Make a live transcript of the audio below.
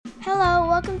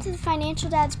Welcome to the Financial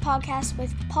Dads Podcast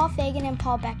with Paul Fagan and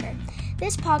Paul Becker.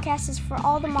 This podcast is for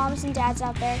all the moms and dads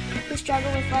out there who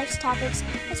struggle with life's topics,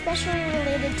 especially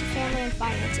related to family and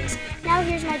finances. Now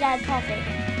here's my dad, Paul Fagan.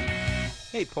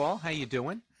 Hey, Paul. How you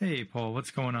doing? Hey, Paul. What's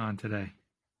going on today?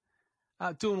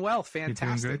 Doing well.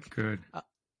 Fantastic. You doing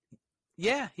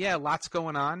good? Yeah. Lots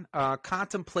going on.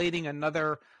 Contemplating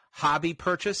another hobby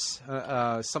purchase,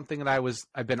 something that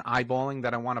I've been eyeballing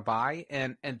that I want to buy,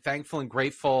 and thankful and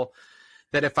grateful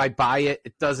that if I buy it,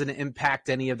 it doesn't impact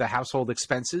any of the household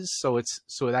expenses. So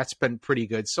that's been pretty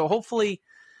good. So hopefully,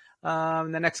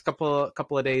 in the next couple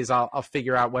of days, I'll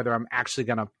figure out whether I'm actually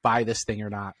going to buy this thing or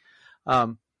not.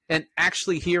 And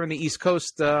actually, here in the East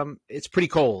Coast, it's pretty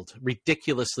cold,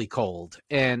 ridiculously cold.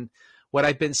 And what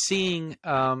I've been seeing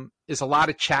is a lot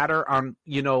of chatter on,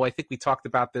 I think we talked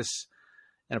about this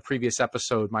in a previous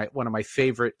episode, one of my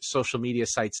favorite social media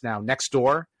sites now,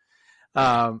 Nextdoor.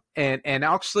 And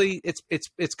actually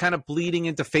it's kind of bleeding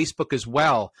into Facebook as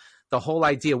well. The whole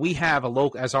idea we have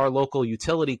as our local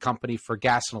utility company for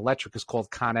gas and electric is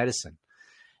called Con Edison.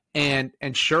 And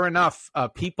sure enough,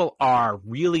 people are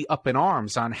really up in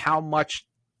arms on how much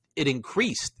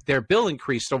their bill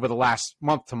increased over the last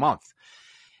month to month.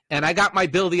 And I got my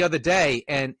bill the other day,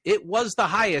 and it was the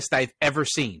highest I've ever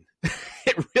seen.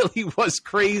 It really was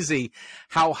crazy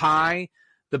how high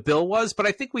the bill was. But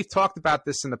I think we've talked about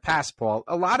this in the past, Paul.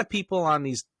 A lot of people on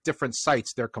these different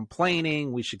sites, they're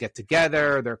complaining we should get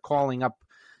together. They're calling up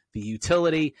the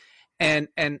utility. And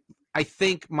I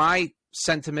think my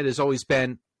sentiment has always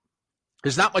been,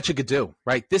 there's not much you could do,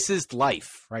 right? This is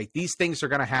life, right? These things are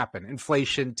going to happen.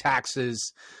 Inflation,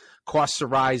 taxes, costs are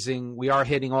rising. We are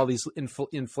hitting all these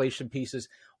inflation pieces.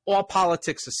 All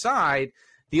politics aside,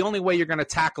 the only way you're going to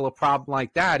tackle a problem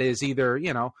like that is either,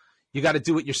 you got to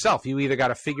do it yourself. You either got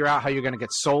to figure out how you're going to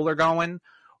get solar going,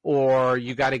 or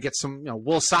you got to get some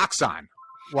wool socks on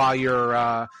while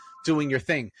you're doing your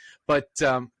thing. But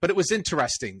it was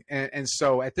interesting. And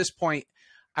so at this point,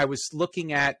 I was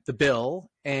looking at the bill,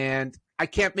 and I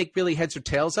can't make really heads or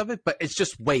tails of it, but it's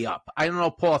just way up. I don't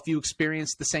know, Paul, if you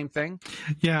experienced the same thing.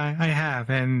 Yeah, I have.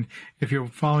 And if you're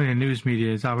following the news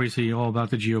media, it's obviously all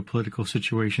about the geopolitical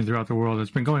situation throughout the world.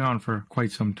 It's been going on for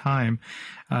quite some time.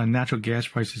 Natural gas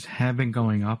prices have been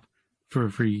going up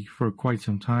for quite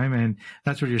some time. And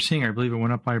that's what you're seeing. I believe it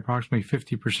went up by approximately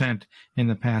 50% in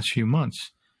the past few months.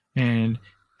 And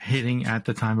hitting at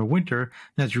the time of winter,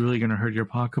 that's really going to hurt your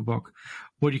pocketbook.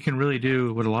 What you can really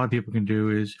do, what a lot of people can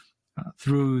do is,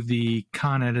 through the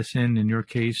Con Edison, in your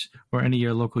case, or any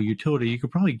local utility, you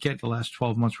could probably get the last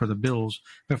 12 months worth of bills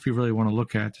if you really want to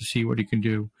look at to see what you can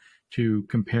do to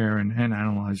compare and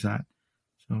analyze that.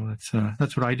 So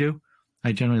that's what I do.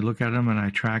 I generally look at them and I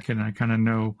track it, and I kind of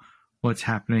know what's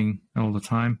happening all the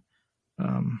time.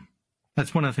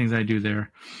 That's one of the things I do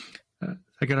there.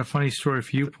 I got a funny story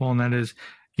for you, Paul, and that is,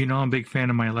 I'm a big fan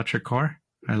of my electric car.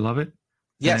 I love it.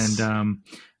 Yes. And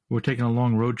we're taking a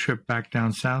long road trip back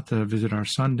down south to visit our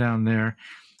son down there.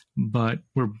 But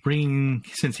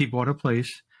since he bought a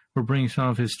place, we're bringing some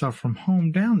of his stuff from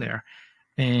home down there.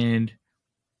 And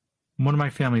one of my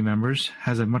family members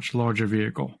has a much larger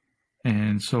vehicle.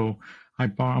 And so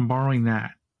I'm borrowing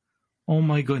that. Oh,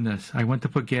 my goodness. I went to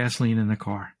put gasoline in the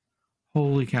car.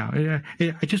 Holy cow.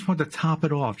 I just want to top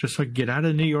it off just so I can get out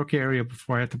of the New York area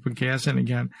before I have to put gas in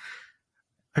again.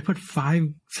 I put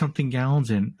 5-something gallons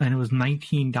in, and it was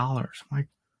 $19. I'm like,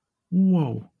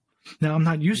 whoa. Now, I'm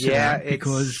not used to that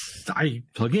because I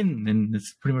plug in, and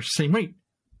it's pretty much the same rate.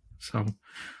 So,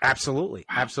 Absolutely.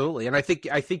 And I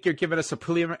think you're giving us a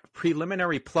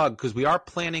preliminary plug, because we are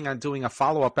planning on doing a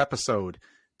follow-up episode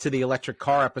to the electric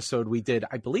car episode we did,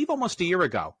 I believe, almost a year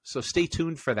ago. So stay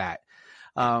tuned for that.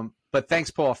 But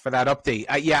thanks, Paul, for that update.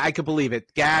 I could believe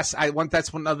it. Gas,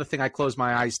 that's one other thing I close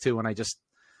my eyes to, and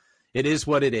it is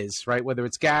what it is, right? Whether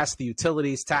it's gas, the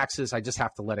utilities, taxes, I just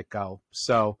have to let it go.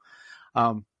 So,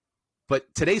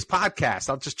 but today's podcast,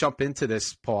 I'll just jump into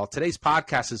this, Paul. Today's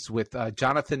podcast is with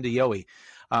Jonathan DeYoe.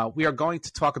 We are going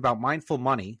to talk about mindful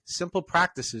money, simple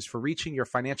practices for reaching your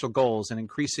financial goals and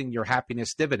increasing your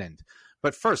happiness dividend.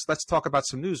 But first, let's talk about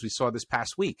some news we saw this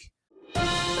past week.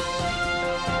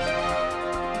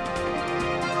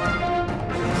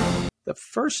 The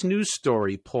first news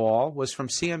story, Paul, was from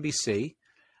CNBC.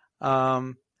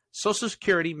 Social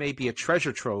Security may be a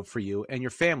treasure trove for you and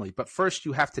your family, but first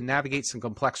you have to navigate some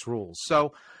complex rules.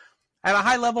 So at a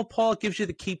high level, Paul, it gives you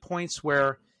the key points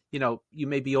where, you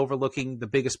may be overlooking the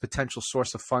biggest potential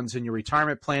source of funds in your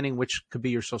retirement planning, which could be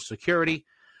your Social Security.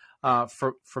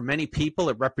 For many people,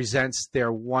 it represents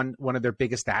one of their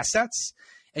biggest assets.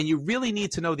 And you really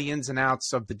need to know the ins and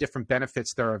outs of the different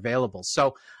benefits that are available.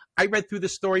 So I read through the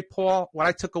story, Paul. What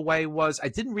I took away was I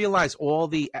didn't realize all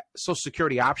the Social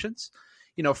Security options,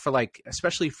 for like,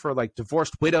 especially for like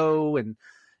divorced widow and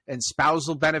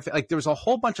spousal benefit. Like there was a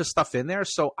whole bunch of stuff in there.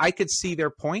 So I could see their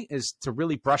point is to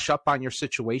really brush up on your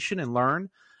situation and learn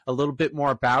a little bit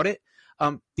more about it.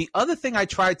 The other thing I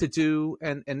tried to do,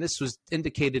 and this was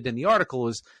indicated in the article,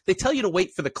 is they tell you to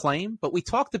wait for the claim. But we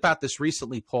talked about this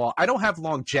recently, Paul. I don't have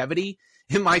longevity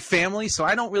in my family, so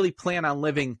I don't really plan on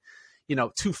living,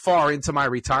 too far into my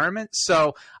retirement.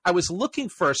 So I was looking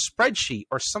for a spreadsheet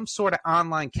or some sort of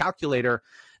online calculator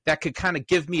that could kind of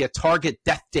give me a target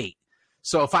death date.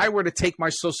 So if I were to take my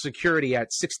Social Security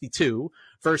at 62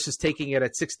 versus taking it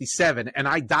at 67 and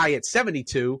I die at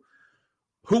 72,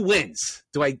 who wins?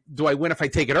 Do I win if I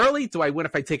take it early? Do I win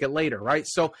if I take it later? Right.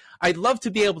 So I'd love to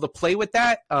be able to play with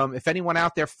that. If anyone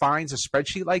out there finds a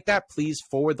spreadsheet like that, please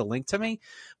forward the link to me.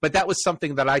 But that was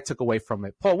something that I took away from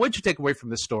it. Paul, what did you take away from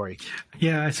this story?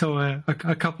 Yeah. So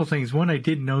a couple of things. One, I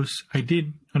did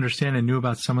understand and knew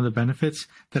about some of the benefits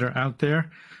that are out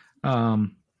there.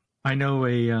 I know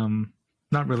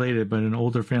not related, but an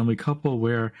older family couple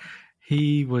where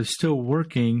he was still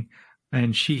working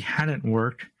and she hadn't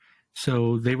worked.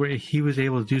 So he was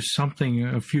able to do something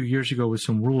a few years ago with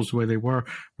some rules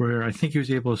where I think he was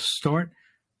able to start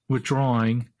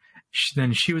withdrawing.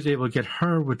 Then she was able to get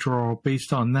her withdrawal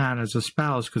based on that as a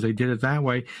spouse because they did it that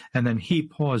way. And then he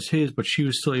paused his, but she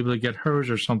was still able to get hers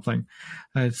or something.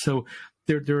 So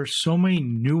there are so many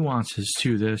nuances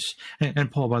to this.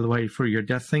 And Paul, by the way, for your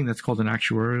death thing, that's called an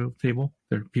actuarial table.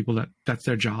 There are people that's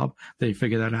their job. They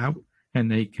figure that out. And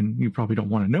you probably don't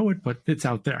want to know it, but it's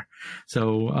out there.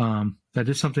 So that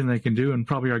is something they can do. And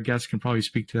probably our guests can probably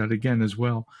speak to that again as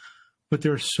well. But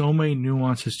there are so many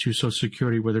nuances to Social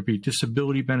Security, whether it be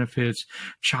disability benefits,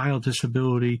 child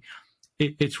disability.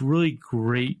 It's really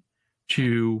great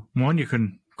to, one, you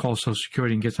can call Social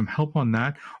Security and get some help on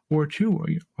that, or two,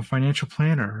 a financial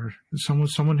planner, or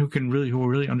someone who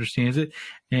really understands it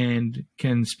and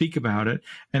can speak about it.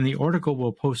 And the article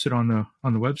we'll post it on the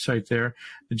website there.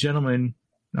 The gentleman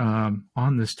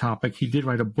on this topic, he did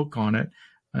write a book on it.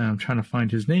 I'm trying to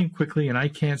find his name quickly, and I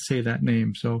can't say that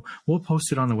name, so we'll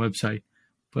post it on the website.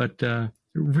 But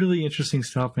really interesting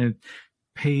stuff, and it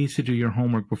pays to do your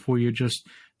homework before you just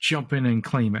jump in and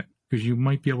claim it, because you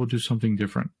might be able to do something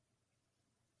different.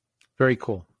 Very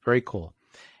cool. Very cool.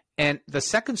 And the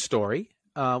second story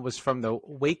was from the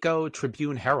Waco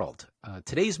Tribune-Herald.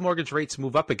 Today's mortgage rates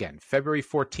move up again, February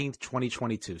 14th,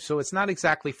 2022. So it's not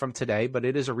exactly from today, but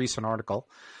it is a recent article.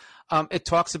 It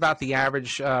talks about the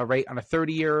average rate on a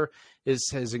 30-year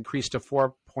has increased to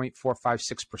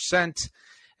 4.456%,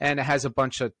 and it has a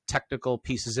bunch of technical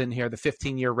pieces in here. The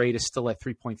 15-year rate is still at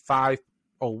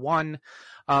 3.501,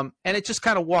 and it just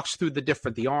kind of walks through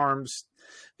the ARMs,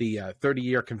 the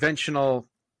 30-year conventional,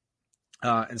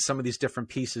 and some of these different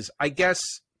pieces. I guess,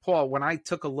 Paul, when I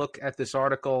took a look at this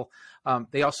article,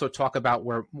 they also talk about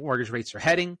where mortgage rates are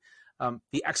heading.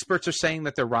 The experts are saying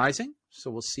that they're rising, so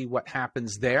we'll see what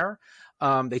happens there.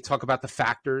 They talk about the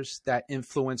factors that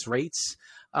influence rates,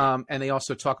 and they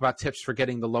also talk about tips for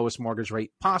getting the lowest mortgage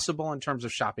rate possible in terms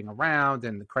of shopping around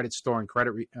and the credit score and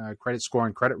credit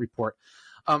report.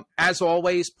 As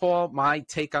always, Paul, my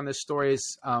take on this story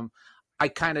is I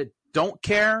kind of don't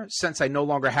care since I no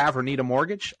longer have or need a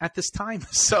mortgage at this time.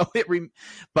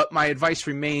 But my advice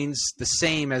remains the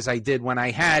same as I did when I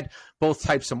had both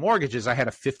types of mortgages. I had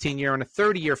a 15-year and a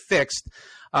 30-year fixed.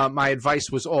 My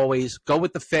advice was always go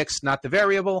with the fixed, not the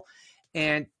variable.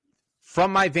 And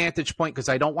from my vantage point, because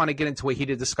I don't want to get into a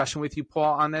heated discussion with you,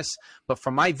 Paul, on this, but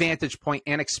from my vantage point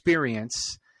and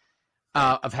experience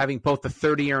of having both the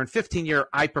 30-year and 15-year,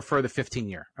 I prefer the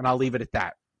 15-year, and I'll leave it at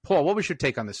that. Paul, what was your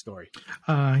take on this story?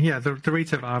 The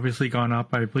rates have obviously gone up.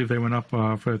 I believe they went up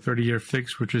for a 30-year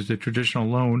fix, which is the traditional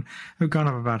loan. They've gone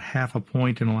up about half a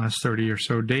point in the last 30 or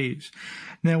so days.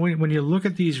 Now, when you look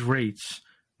at these rates,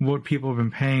 what people have been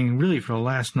paying really for the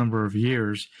last number of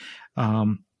years,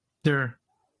 they're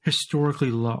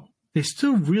historically low. They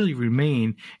still really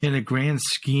remain, in the grand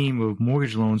scheme of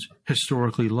mortgage loans,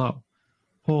 historically low.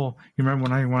 Paul, you remember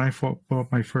when I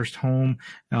bought my first home,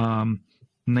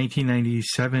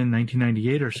 1997,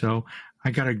 1998 or so, I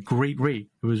got a great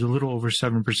rate. It was a little over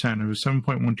 7%. It was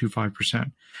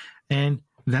 7.125%. And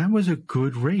that was a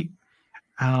good rate.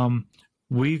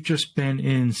 We've just been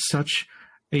in such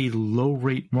a low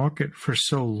rate market for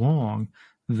so long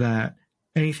that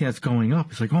anything that's going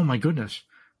up is like, oh my goodness.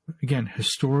 Again,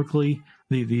 historically,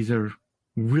 these are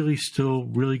really still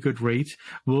really good rates.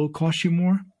 Will it cost you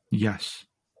more? Yes.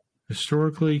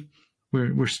 Historically,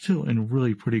 we're still in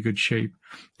really pretty good shape.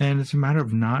 And it's a matter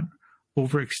of not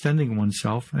overextending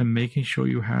oneself and making sure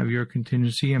you have your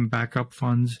contingency and backup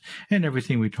funds and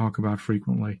everything we talk about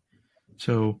frequently.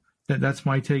 So that's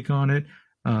my take on it.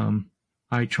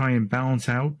 I try and balance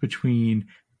out between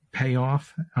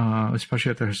payoff,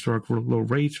 especially at the historic low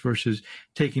rates, versus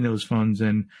taking those funds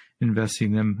and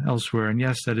investing them elsewhere. And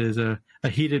yes, that is a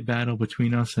heated battle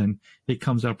between us, and it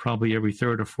comes up probably every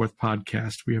third or fourth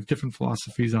podcast. We have different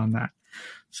philosophies on that.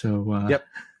 So yep.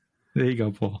 There you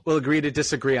go, Paul. We'll agree to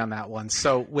disagree on that one.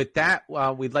 So with that,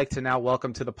 we'd like to now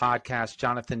welcome to the podcast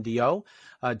Jonathan Deyo.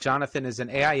 Jonathan is an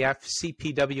AIF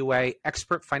CPWA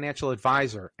expert financial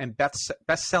advisor and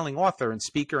best-selling author and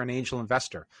speaker and angel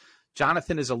investor.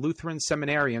 Jonathan is a Lutheran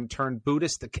seminarian turned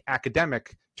Buddhist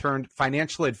academic turned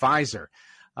financial advisor.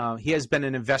 He has been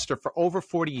an investor for over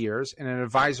 40 years and an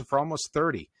advisor for almost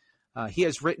 30. He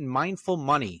has written Mindful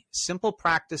Money, Simple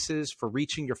Practices for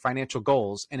Reaching Your Financial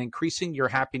Goals and Increasing Your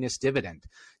Happiness Dividend.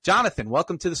 Jonathan,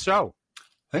 welcome to the show.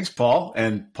 Thanks, Paul.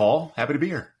 And Paul, happy to be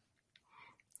here.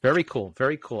 Very cool.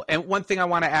 Very cool. And one thing I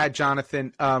want to add,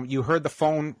 Jonathan, you heard the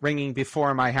phone ringing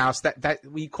before in my house. That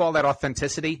we call that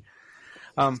authenticity.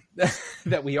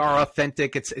 That we are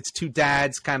authentic. It's two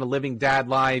dads kind of living dad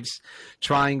lives,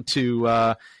 trying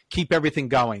to keep everything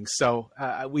going. So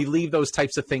we leave those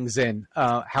types of things in,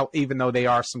 even though they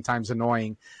are sometimes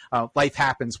annoying. Life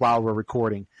happens while we're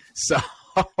recording. So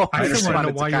I just want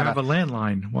to know why you have a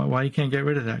landline. Why you can't get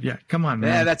rid of that? Yeah, come on, man.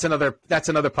 Yeah, that's another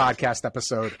podcast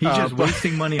episode. He's just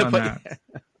wasting money on that.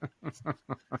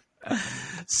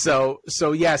 So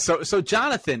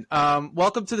Jonathan,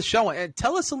 welcome to the show. And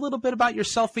tell us a little bit about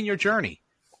yourself and your journey.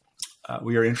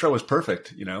 Well, your intro was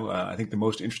perfect. I think the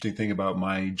most interesting thing about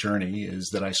my journey is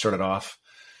that I started off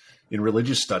in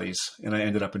religious studies and I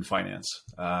ended up in finance.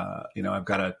 I've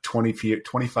got a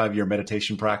 25-year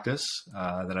meditation practice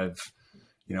that I've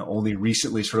only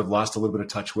recently sort of lost a little bit of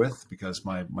touch with because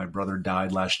my brother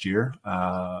died last year.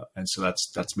 And so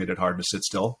that's made it hard to sit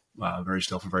still, very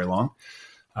still for very long.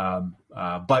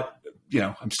 But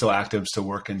I'm still active, still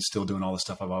working, still doing all the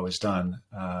stuff I've always done.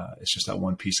 It's just that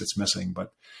one piece that's missing.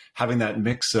 But having that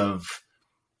mix of,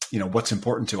 what's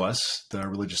important to us, the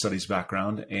religious studies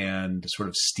background, and sort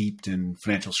of steeped in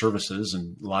financial services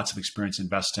and lots of experience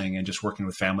investing and just working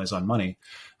with families on money.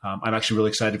 I'm actually really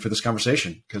excited for this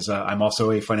conversation because I'm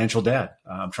also a financial dad.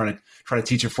 I'm trying to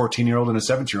teach a 14-year-old and a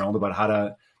 17-year-old about how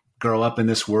to grow up in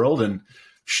this world, and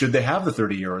should they have the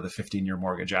 30-year or the 15-year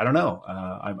mortgage? I don't know.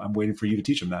 I'm waiting for you to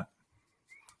teach them that.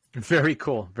 Very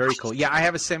cool. Very cool. Yeah, I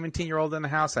have a 17-year-old in the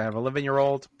house. I have an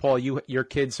 11-year-old. Paul, your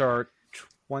kids are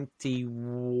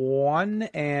 21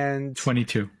 and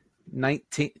 22.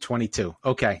 22.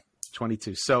 Okay.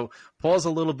 22. So Paul's a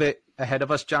little bit ahead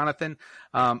of us, Jonathan,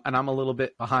 and I'm a little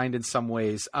bit behind in some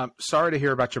ways. Sorry to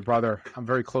hear about your brother. I'm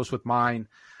very close with mine.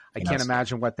 I can't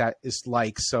imagine what that is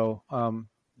like. So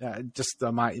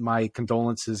my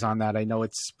condolences on that. I know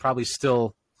it's probably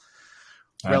still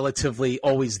relatively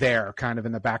always there kind of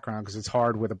in the background because it's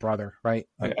hard with a brother, right?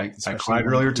 I cried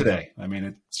earlier today. I mean,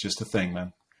 it's just a thing,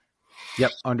 man.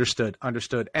 Yep. Understood.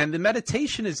 And the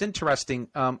meditation is interesting.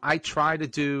 I try to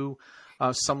do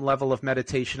some level of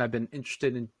meditation. I've been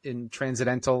interested in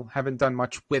transcendental, haven't done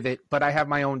much with it, but I have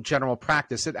my own general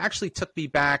practice. It actually took me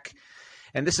back,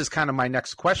 and this is kind of my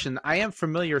next question. I am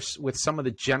familiar with some of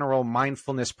the general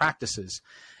mindfulness practices.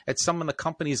 At some of the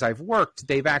companies I've worked,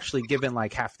 they've actually given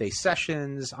like half-day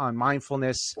sessions on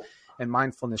mindfulness and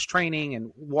mindfulness training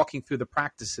and walking through the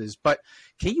practices. But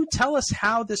can you tell us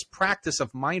how this practice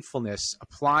of mindfulness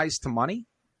applies to money?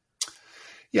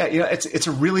 Yeah, it's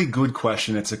a really good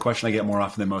question. It's a question I get more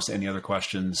often than most any other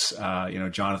questions.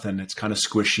 Jonathan, it's kind of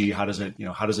squishy. How does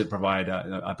it provide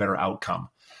a better outcome?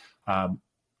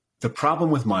 The problem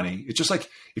with money, it's just like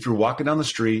if you're walking down the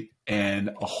street and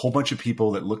a whole bunch of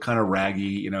people that look kind of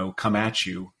raggy, come at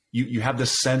you, you have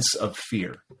this sense of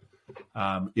fear.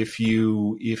 If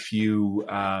you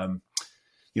are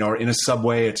in a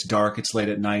subway, it's dark, it's late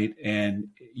at night, and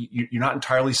you're not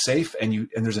entirely safe, and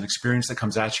there's an experience that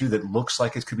comes at you that looks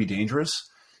like it could be dangerous.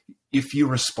 If you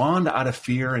respond out of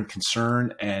fear and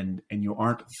concern and you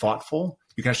aren't thoughtful,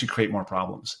 you can actually create more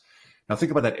problems. Now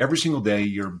think about that. Every single day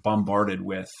you're bombarded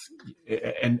with,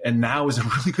 and now is a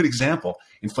really good example,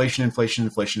 inflation.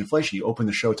 You open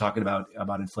the show talking about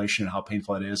inflation and how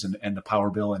painful it is and the power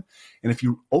bill. And if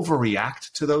you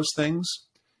overreact to those things,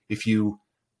 if you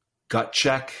gut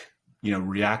check,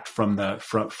 react from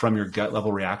your gut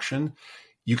level reaction,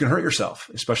 you can hurt yourself,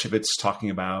 especially if it's talking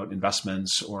about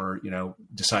investments or,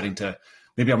 deciding to,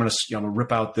 maybe I'm going to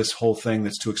rip out this whole thing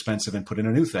that's too expensive and put in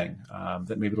a new thing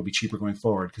that maybe it'll be cheaper going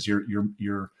forward because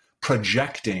you're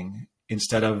projecting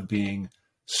instead of being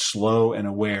slow and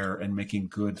aware, and making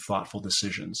good, thoughtful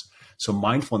decisions. So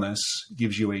mindfulness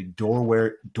gives you a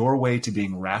doorway to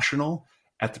being rational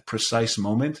at the precise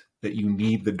moment that you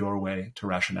need the doorway to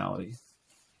rationality.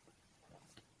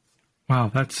 Wow,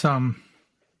 that's kind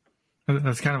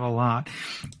of a lot.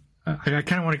 I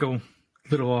kind of want to go a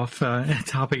little off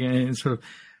topic and sort of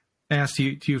ask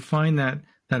you: do you find that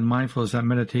mindfulness, that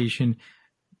meditation,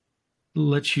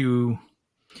 lets you?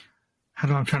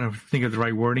 I'm trying to think of the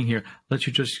right wording here. Lets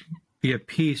you just be at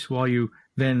peace while you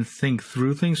then think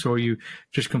through things, or are you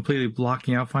just completely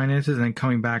blocking out finances and then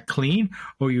coming back clean,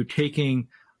 or are you taking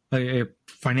a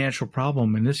financial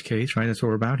problem in this case, right? That's what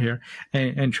we're about here,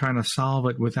 and trying to solve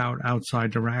it without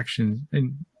outside directions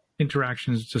and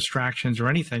interactions, distractions, or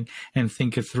anything, and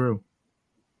think it through.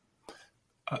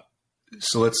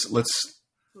 So let's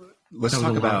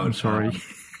talk about. I'm sorry.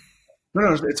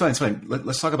 No, it's fine. It's fine.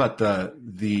 Let's talk about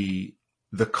the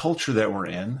culture that we're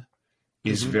in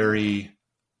is very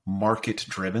market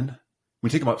driven. When we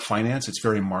think about finance, it's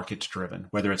very market driven,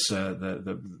 whether it's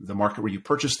the market where you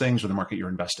purchase things or the market you're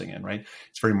investing in, right?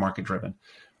 It's very market driven.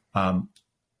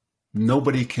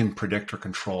 Nobody can predict or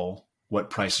control what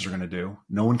prices are going to do.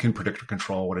 No one can predict or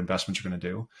control what investments you're going to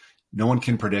do. No one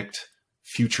can predict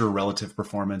future relative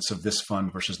performance of this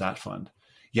fund versus that fund.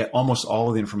 Yet almost all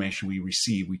of the information we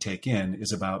receive, we take in,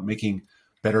 is about making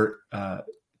better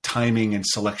timing and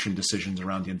selection decisions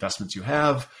around the investments you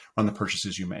have, around the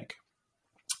purchases you make.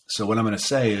 So what I'm going to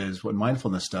say is what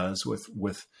mindfulness does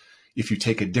with if you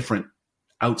take a different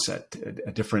outset,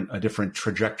 a different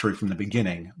trajectory from the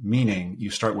beginning, meaning you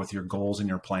start with your goals and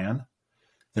your plan,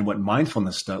 then what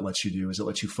mindfulness lets you do is it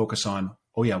lets you focus on,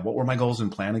 oh yeah, what were my goals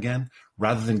and plan again,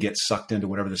 rather than get sucked into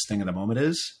whatever this thing of the moment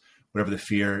is, whatever the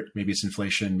fear. Maybe it's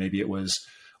inflation, maybe it was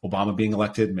Obama being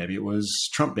elected, maybe it was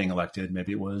Trump being elected,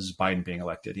 maybe it was Biden being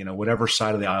elected. Whatever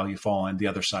side of the aisle you fall on, the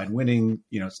other side winning,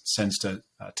 tends to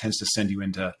send you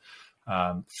into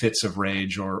fits of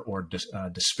rage or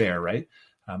despair, right?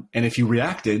 And if you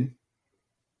reacted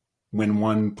when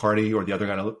one party or the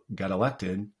other got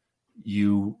elected,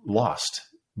 you lost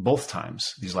both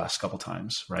times, these last couple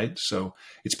times, right? So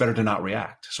it's better to not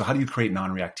react. So how do you create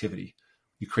non-reactivity?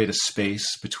 You create a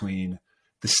space between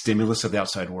the stimulus of the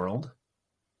outside world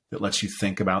that lets you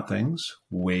think about things,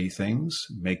 weigh things,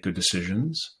 make good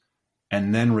decisions,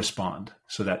 and then respond.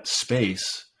 So that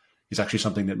space is actually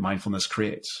something that mindfulness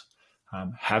creates.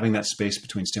 Having that space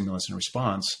between stimulus and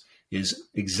response is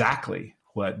exactly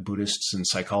what Buddhists and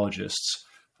psychologists,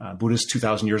 Buddhists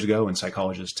 2,000 years ago and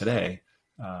psychologists today,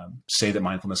 say that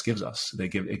mindfulness gives us.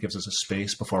 It gives us a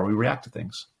space before we react to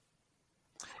things.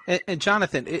 And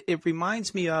Jonathan, it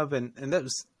reminds me of, and that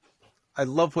was, I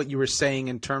love what you were saying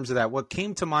in terms of that. What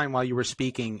came to mind while you were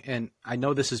speaking, and I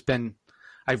know this has been,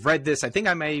 I've read this, I think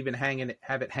I may even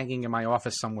have it hanging in my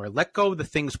office somewhere. Let go of the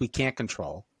things we can't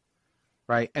control,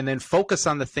 right? And then focus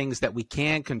on the things that we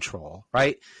can control,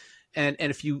 right? And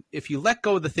if you let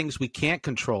go of the things we can't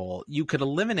control, you could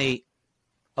eliminate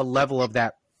a level of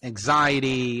that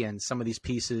anxiety and some of these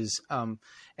pieces. And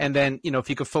then, if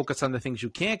you could focus on the things you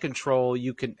can't control,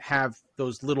 you can have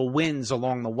those little wins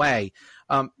along the way.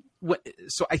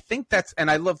 So I think that's,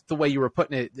 and I love the way you were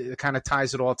putting it, it kind of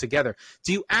ties it all together.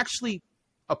 Do you actually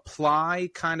apply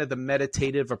kind of the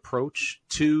meditative approach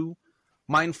to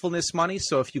mindfulness money?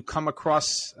 So if you come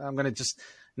across,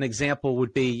 an example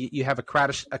would be you have a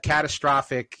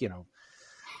catastrophic,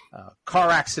 car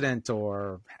accident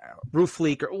or roof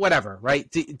leak or whatever, right?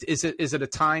 Is it a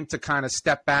time to kind of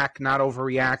step back, not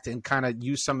overreact, and kind of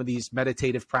use some of these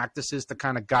meditative practices to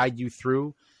kind of guide you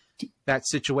through that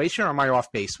situation? Or am I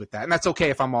off base with that? And that's okay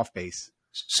if I'm off base.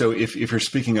 So if you're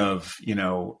speaking of,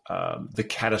 the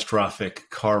catastrophic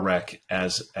car wreck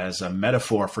as a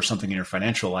metaphor for something in your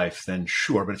financial life, then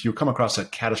sure. But if you come across a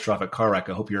catastrophic car wreck,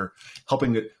 I hope you're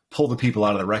helping to pull the people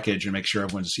out of the wreckage and make sure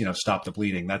everyone's, stop the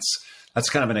bleeding. That's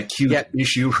kind of an acute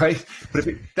issue, right? But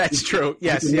that's true.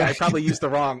 Yes. Yeah. I probably used the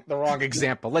wrong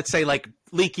example. Let's say like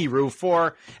leaky roof,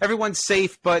 or everyone's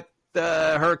safe, but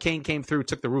the hurricane came through,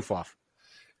 took the roof off.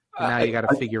 And now you got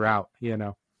to figure out,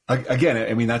 Again,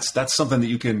 I mean, that's something that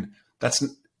you can, let's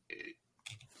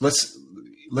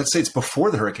say it's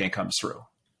before the hurricane comes through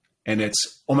and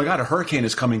it's, oh my God, a hurricane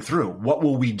is coming through. What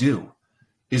will we do?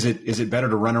 Is it better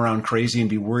to run around crazy and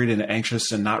be worried and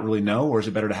anxious and not really know? Or is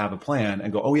it better to have a plan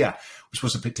and go, oh yeah, we're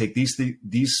supposed to take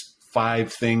these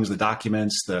 5 things, the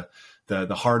documents, the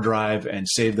hard drive, and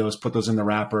save those, put those in the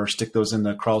wrapper, stick those in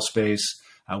the crawl space.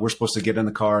 We're supposed to get in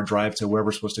the car, drive to where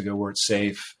we're supposed to go, where it's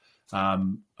safe.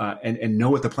 And know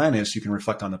what the plan is, so you can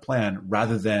reflect on the plan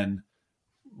rather than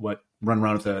run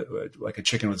around with like a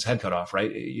chicken with its head cut off,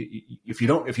 right? If you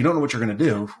don't know what you're going to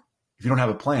do, If you don't have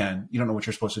a plan, you don't know what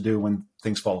you're supposed to do when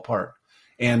things fall apart.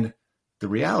 And the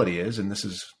reality is, and this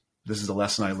is the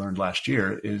lesson I learned last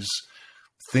year, is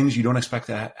things you don't expect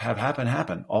to have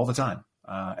happen all the time.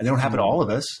 And they don't happen to all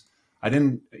of us. I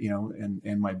didn't,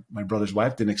 and my brother's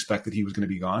wife didn't expect that he was going to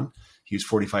be gone. He was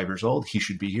 45 years old. He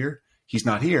should be here. He's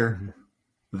not here.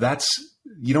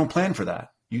 You don't plan for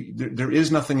that. There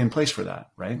is nothing in place for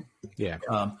that, right? Yeah.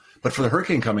 But for the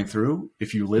hurricane coming through,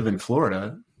 if you live in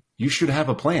Florida, you should have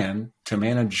a plan to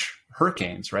manage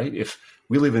hurricanes, right? If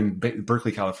we live in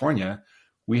Berkeley, California,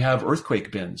 we have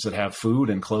earthquake bins that have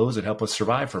food and clothes that help us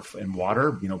survive and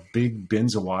water, big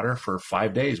bins of water for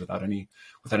 5 days without any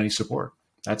support.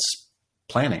 That's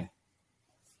planning.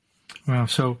 Wow.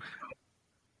 So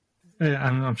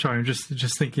I'm sorry. I'm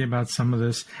just thinking about some of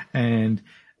this and,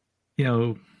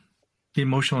 the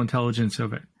emotional intelligence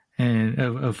of it and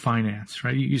of finance,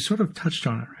 right? You sort of touched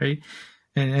on it, right?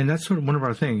 And that's sort of one of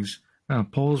our things.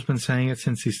 Paul's been saying it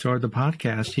since he started the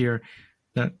podcast here,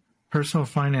 that personal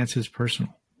finance is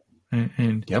personal,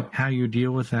 and yep. How you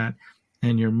deal with that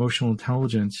and your emotional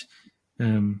intelligence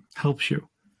helps you.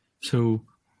 So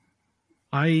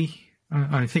I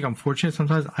think I'm fortunate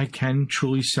sometimes I can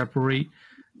truly separate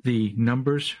the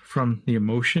numbers from the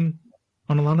emotion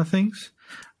on a lot of things.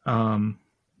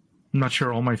 I'm not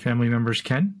sure all my family members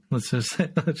can. Let's just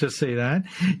say that,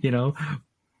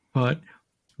 but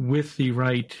with the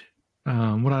right,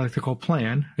 what I like to call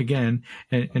plan again,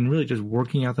 and really just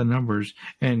working out the numbers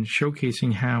and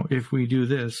showcasing how if we do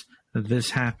this, this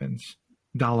happens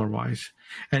dollar wise.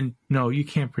 And no, you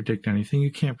can't predict anything.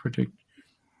 You can't predict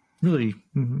really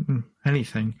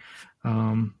anything.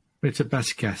 It's a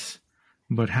best guess,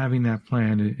 but having that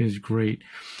plan is great.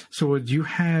 So do you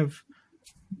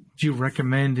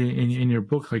recommend in your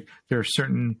book, like there are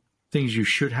certain things you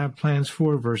should have plans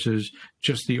for versus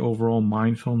just the overall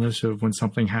mindfulness of when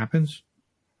something happens?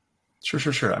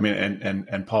 Sure. I mean,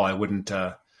 and Paul, I wouldn't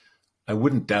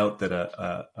doubt that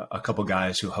a couple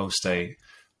guys who host a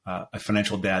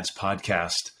Financial Dads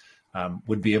podcast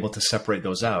would be able to separate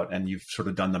those out. And you've sort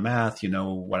of done the math,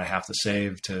 what I have to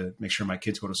save to make sure my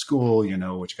kids go to school,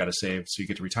 what you got to save so you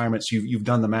get to retirement. So you've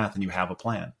done the math and you have a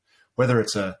plan, whether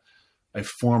it's a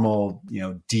formal,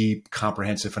 deep,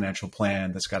 comprehensive financial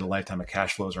plan that's got a lifetime of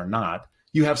cash flows or not,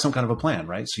 you have some kind of a plan,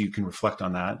 right? So you can reflect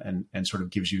on that and sort of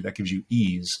gives you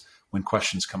ease when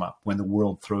questions come up, when the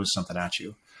world throws something at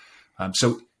you.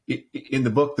 In the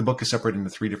book is separated into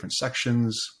 3 different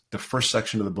sections. The first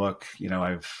section of the book,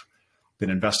 I've been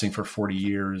investing for 40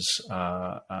 years.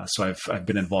 So I've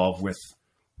been involved with,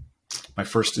 my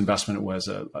first investment was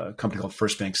a company called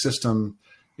First Bank System.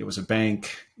 It was a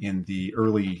bank in the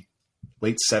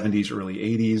late 70s, early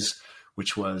 80s,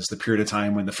 which was the period of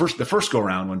time when the first go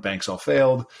around when banks all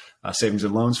failed, savings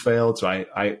and loans failed. So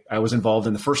I was involved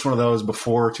in the first one of those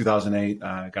before 2008.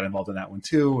 I got involved in that one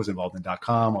too. I was involved in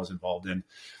 .com. I was involved in,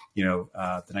 the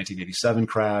 1987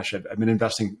 crash. I've been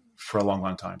investing for a long,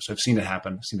 long time. So I've seen it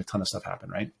happen. I've seen a ton of stuff happen,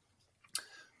 right?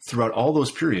 Throughout all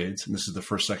those periods, and this is the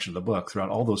first section of the book, throughout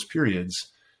all those periods,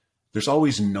 there's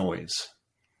always noise.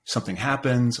 Something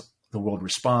happens, the world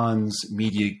responds,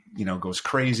 media, goes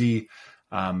crazy.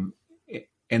 And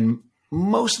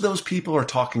most of those people are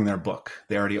talking their book.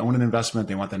 They already own an investment.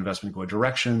 They want that investment to go a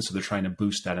direction. So they're trying to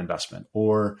boost that investment,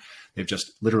 or they've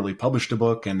just literally published a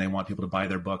book and they want people to buy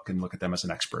their book and look at them as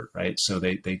an expert, right? So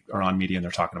they are on media and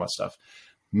they're talking about stuff.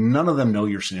 None of them know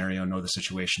your scenario, know the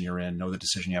situation you're in, know the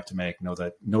decision you have to make, know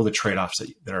the trade-offs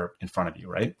that are in front of you,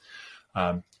 right?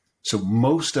 So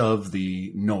most of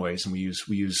the noise, and we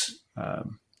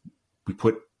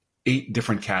put 8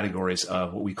 different categories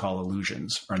of what we call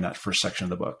illusions are in that first section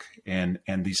of the book. And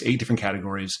these 8 different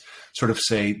categories sort of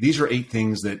say, these are 8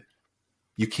 things that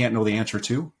you can't know the answer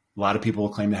to. A lot of people will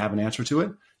claim to have an answer to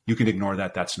it. You can ignore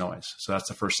that. That's noise. So that's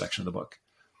the first section of the book.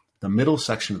 The middle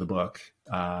section of the book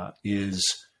is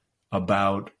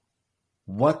about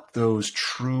what those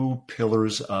true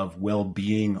pillars of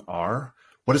well-being are.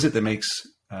 What is it that makes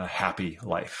a happy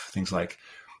life? Things like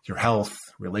your health,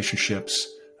 relationships,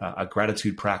 a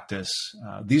gratitude practice.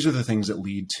 These are the things that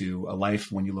lead to a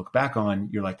life when you look back on,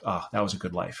 you're like, oh, that was a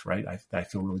good life, right? I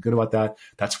feel really good about that.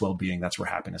 That's well-being. That's where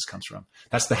happiness comes from.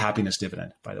 That's the happiness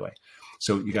dividend, by the way.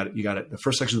 So you got it. The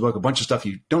first section of the book, a bunch of stuff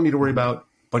you don't need to worry about,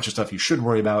 a bunch of stuff you should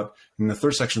worry about. And the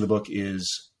third section of the book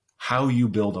is how you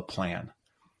build a plan.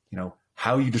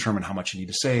 How you determine how much you need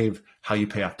to save, how you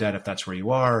pay off debt if that's where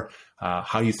you are,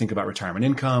 how you think about retirement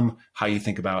income, how you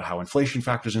think about how inflation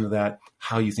factors into that,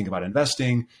 how you think about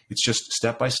investing. It's just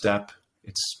step by step.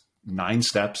 It's 9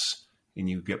 steps, and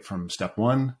you get from step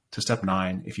 1 to step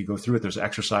 9. If you go through it, there's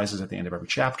exercises at the end of every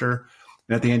chapter.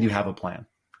 And at the end, you have a plan.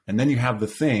 And then you have the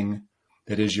thing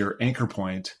that is your anchor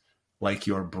point, like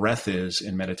your breath is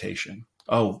in meditation.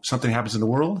 Oh, something happens in the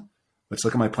world. Let's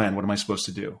look at my plan. What am I supposed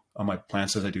to do? Oh, my plan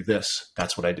says I do this.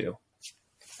 That's what I do.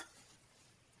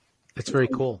 It's very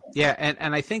cool. Yeah.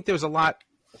 And I think there's a lot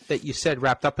that you said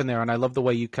wrapped up in there. And I love the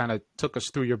way you kind of took us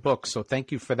through your book. So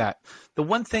thank you for that. The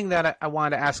one thing that I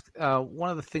wanted to ask, one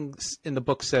of the things in the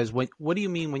book says, what do you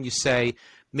mean when you say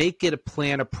make it a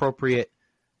plan appropriate,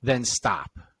 then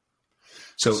stop?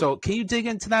 So can you dig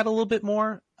into that a little bit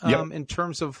more in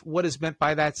terms of what is meant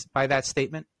by that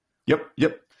statement?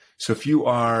 Yep. So if you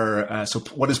are,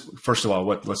 first of all,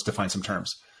 let's define some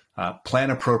terms. Plan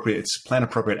appropriate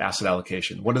asset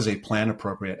allocation. What is a plan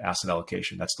appropriate asset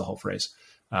allocation? That's the whole phrase.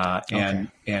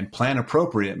 And plan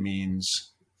appropriate means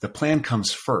the plan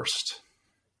comes first.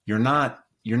 You're not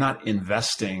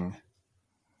investing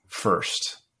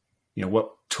first.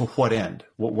 To what end?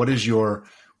 What is your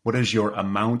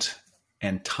amount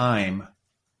and time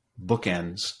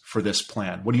bookends for this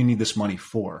plan? What do you need this money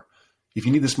for? If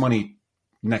you need this money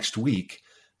next week,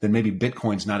 then maybe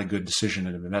Bitcoin's not a good decision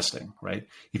in investing, right?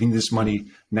 If you need this money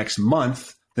next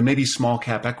month, then maybe small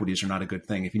cap equities are not a good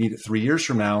thing. If you need it 3 years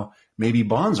from now, maybe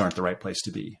bonds aren't the right place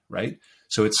to be, right?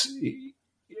 So it's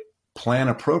plan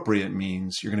appropriate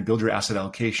means you're going to build your asset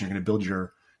allocation. You're going to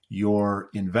build your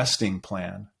investing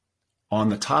plan on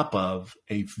the top of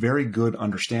a very good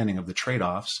understanding of the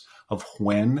trade-offs of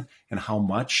when and how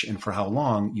much and for how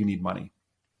long you need money.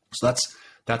 So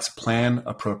that's plan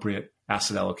appropriate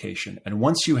asset allocation. And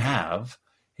once you have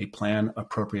a plan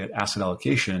appropriate asset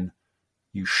allocation,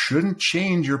 you shouldn't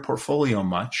change your portfolio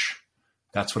much.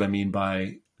 That's what I mean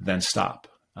by then stop.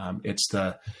 It's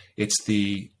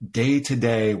the day to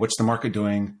day, what's the market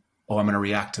doing? Oh, I'm going to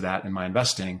react to that in my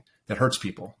investing. That hurts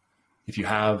people. If you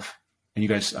have, and you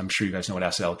guys, I'm sure you guys know what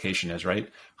asset allocation is, right?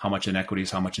 How much in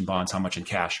equities, how much in bonds, how much in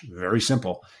cash. Very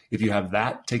simple. If you have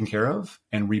that taken care of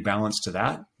and rebalance to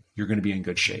that, you're going to be in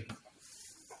good shape.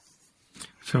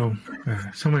 So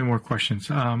many more questions.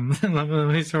 Let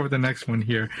me start with the next one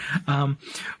here.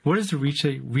 What does the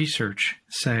research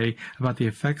say about the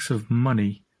effects of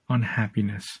money on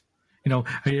happiness?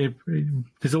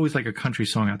 There's always like a country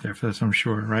song out there for this, I'm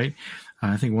sure, right?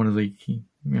 I think one of the,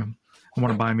 I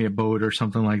want to buy me a boat or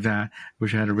something like that.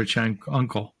 Wish I had a rich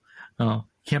uncle.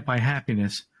 Can't buy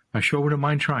happiness. I sure wouldn't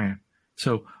mind trying.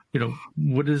 So,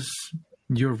 what does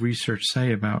your research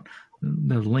say about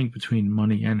the link between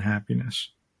money and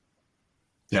happiness?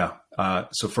 Yeah.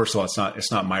 So first of all,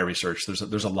 it's not my research.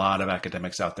 There's a lot of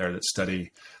academics out there that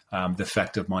study the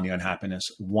effect of money on happiness.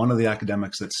 One of the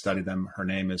academics that studied them, her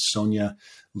name is Sonia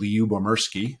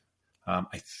Lyubomirsky.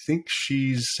 I think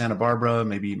she's Santa Barbara,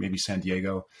 maybe San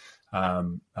Diego,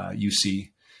 UC.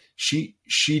 She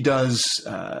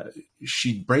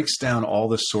breaks down all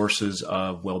the sources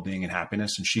of well-being and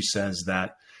happiness, and she says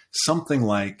that something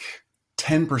like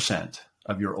 10%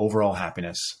 of your overall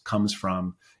happiness comes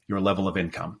from your level of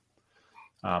income,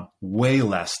 way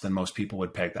less than most people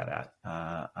would peg that at.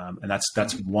 And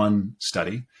that's one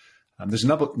study. There's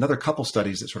another couple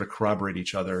studies that sort of corroborate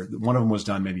each other. One of them was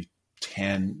done maybe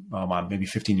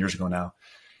 15 years ago now.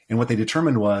 And what they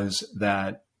determined was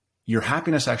that your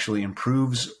happiness actually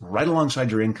improves right alongside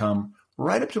your income,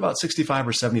 right up to about $65,000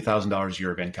 or $70,000 a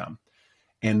year of income.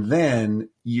 And then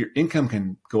your income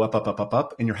can go up,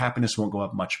 and your happiness won't go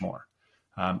up much more.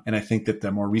 And I think that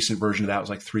the more recent version of that was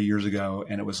like 3 years ago,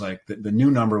 and it was like the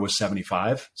new number was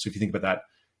 75. So if you think about that,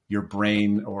 your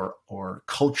brain or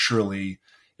culturally,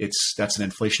 that's an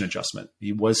inflation adjustment.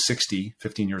 It was 60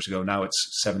 15 years ago. Now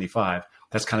it's 75.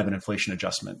 That's kind of an inflation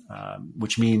adjustment,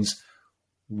 which means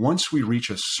once we reach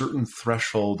a certain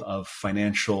threshold of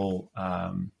financial,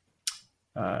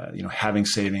 having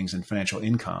savings and financial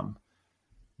income,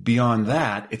 beyond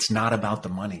that, it's not about the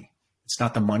money. It's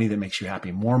not the money that makes you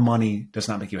happy. More money does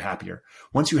not make you happier.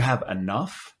 Once you have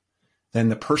enough, then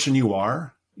the person you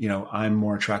are, I'm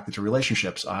more attracted to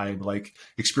relationships. I like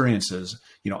experiences.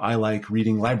 I like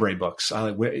reading library books.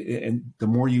 And the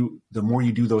more you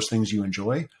do those things you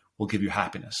enjoy will give you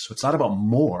happiness. So it's not about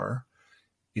more,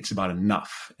 it's about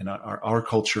enough. And our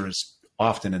culture is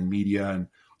often in media, and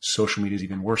social media is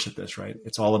even worse at this, right?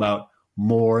 It's all about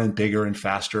more and bigger and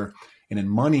faster. And in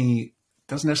money,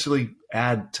 doesn't necessarily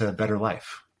add to a better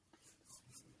life.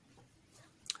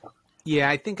 Yeah,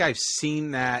 I think I've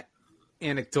seen that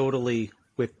anecdotally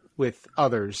with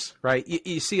others, right?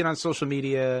 You see it on social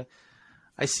media.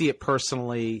 I see it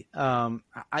personally.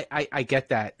 I get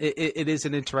that. It is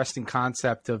an interesting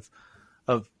concept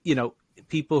of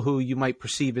people who you might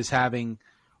perceive as having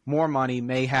more money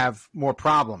may have more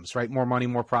problems, right? More money,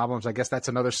 more problems. I guess that's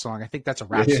another song. I think that's a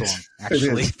rap song,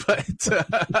 actually.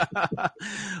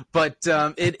 But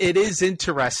it is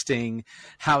interesting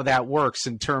how that works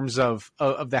in terms of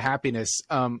the happiness.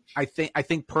 I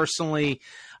think personally,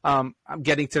 I'm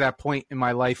getting to that point in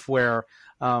my life where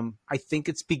I think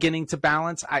it's beginning to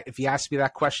balance. If you asked me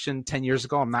that question 10 years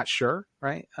ago, I'm not sure,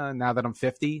 right? Now that I'm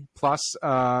 50 plus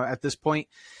at this point.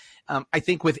 I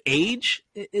think with age,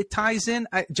 it ties in.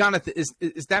 Jonathan,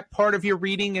 is that part of your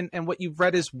reading and what you've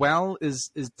read as well?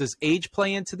 Does age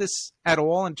play into this at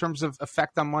all in terms of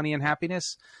effect on money and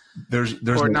happiness? There's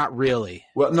not really.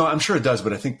 Well, no, I'm sure it does,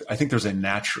 but I think there's a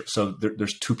natural. So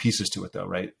there's two pieces to it, though,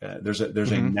 right? There's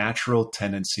a natural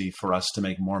tendency for us to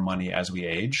make more money as we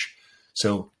age.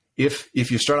 So if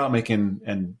you start out making,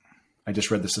 and I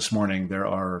just read this morning, there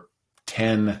are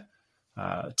 10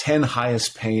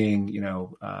 highest paying,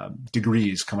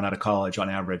 degrees coming out of college on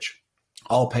average,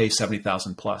 all pay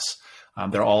 70,000 plus.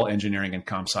 They're all engineering and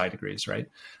comp sci degrees, right?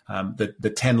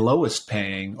 The 10 lowest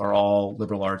paying are all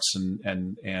liberal arts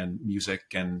and music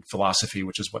and philosophy,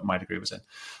 which is what my degree was in.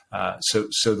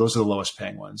 So those are the lowest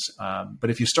paying ones. But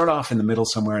if you start off in the middle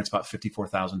somewhere, it's about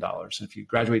 $54,000. And if you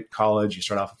graduate college, you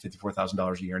start off with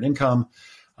 $54,000 a year in income.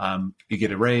 You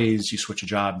get a raise, you switch a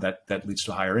job that leads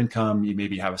to a higher income. You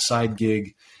maybe have a side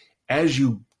gig. As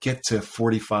you get to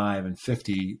 45 and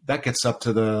 50, that gets up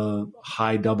to the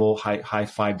high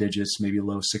 5 digits, maybe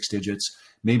low 6 digits.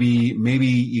 Maybe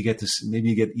you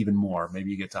get even more. Maybe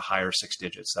you get to higher 6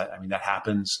 digits. That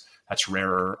happens. That's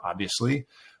rarer, obviously.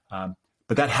 But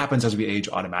that happens as we age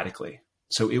automatically.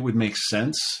 So it would make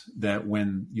sense that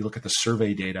when you look at the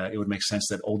survey data, it would make sense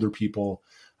that older people,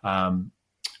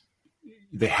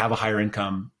 they have a higher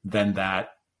income than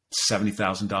that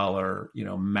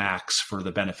 $70,000, max for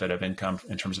the benefit of income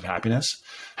in terms of happiness.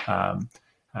 I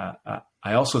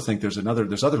also think there's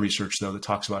other research though that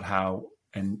talks about how,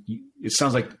 and it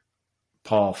sounds like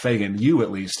Paul Fagan, you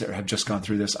at least have just gone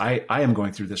through this. I am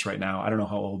going through this right now. I don't know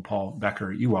how old Paul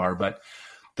Becker you are, but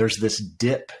there's this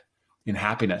dip in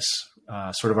happiness,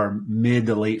 sort of our mid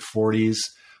to late 40s,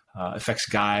 affects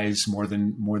guys more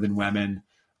than women.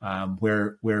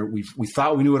 Where we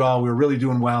thought we knew it all, we were really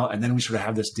doing well, and then we sort of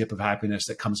have this dip of happiness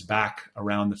that comes back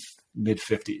around the mid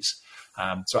 50s.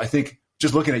 So I think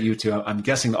just looking at you two, I'm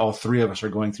guessing all three of us are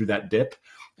going through that dip,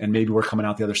 and maybe we're coming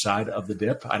out the other side of the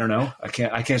dip. I don't know. I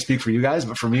can't speak for you guys,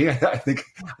 but for me, I think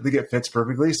it fits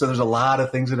perfectly. So there's a lot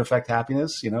of things that affect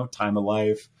happiness. Time of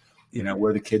life,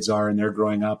 where the kids are and they're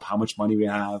growing up, how much money we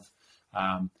have.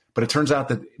 But it turns out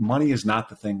that money is not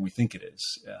the thing we think it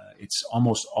is. It's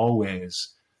almost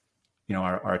always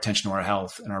our attention to our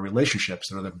health and our relationships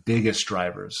that are the biggest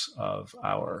drivers of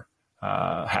our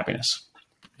happiness.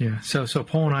 Yeah. So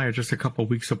Paul and I are just a couple of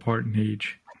weeks apart in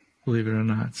age, believe it or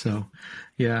not. So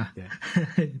yeah.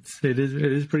 it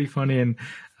is pretty funny. And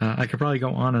I could probably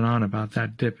go on and on about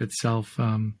that dip itself.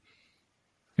 And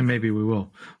maybe we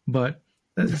will, but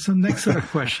so next sort of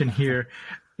question here,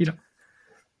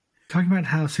 talking about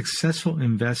how successful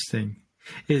investing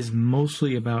is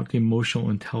mostly about emotional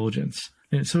intelligence.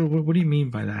 And so what do you mean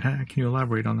by that? Can you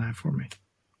elaborate on that for me?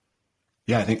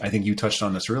 Yeah, I think you touched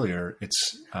on this earlier.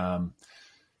 It's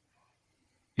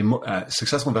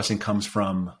successful investing comes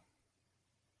from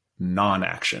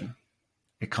non-action.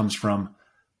 It comes from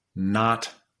not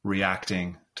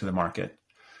reacting to the market.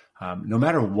 No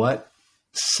matter what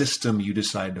system you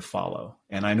decide to follow.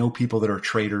 And I know people that are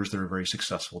traders that are very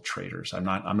successful traders. I'm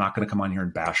not going to come on here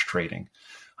and bash trading.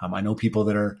 I know people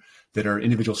that are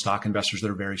individual stock investors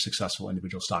that are very successful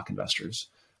individual stock investors.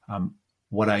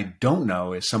 What I don't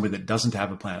know is somebody that doesn't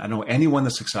have a plan. I know anyone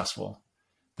that's successful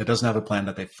that doesn't have a plan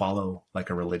that they follow like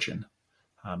a religion.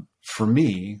 For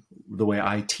me, the way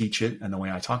I teach it and the way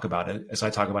I talk about it is I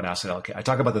talk about asset allocation. I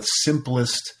talk about the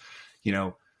simplest,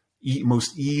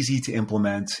 most easy to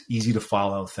implement, easy to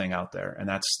follow thing out there. And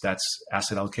that's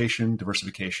asset allocation,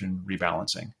 diversification,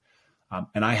 rebalancing.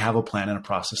 And I have a plan and a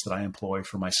process that I employ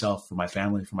for myself, for my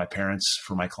family, for my parents,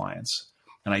 for my clients.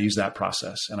 And I use that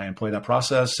process and I employ that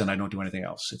process and I don't do anything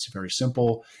else. It's very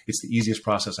simple. It's the easiest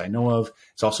process I know of.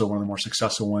 It's also one of the more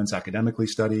successful ones academically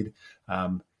studied.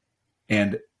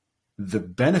 And the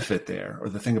benefit there, or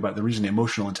the reason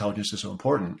emotional intelligence is so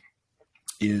important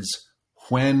is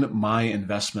when my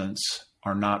investments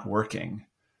are not working,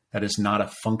 that is not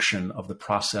a function of the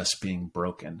process being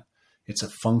broken. It's a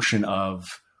function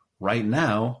of right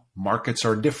now, markets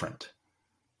are different,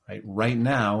 right? Right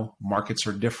now, markets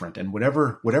are different. And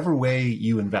whatever way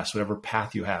you invest, whatever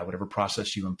path you have, whatever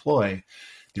process you employ,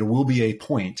 there will be a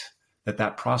point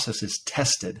that process is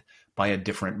tested by a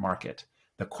different market.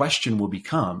 The question will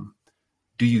become,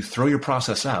 do you throw your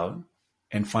process out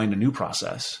and find a new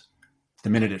process the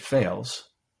minute it fails?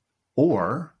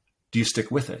 Or do you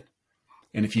stick with it?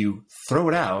 And if you throw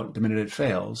it out the minute it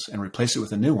fails and replace it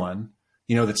with a new one,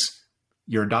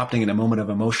 you're adopting in a moment of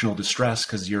emotional distress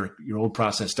because your old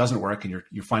process doesn't work and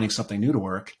you're finding something new to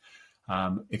work.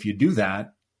 If you do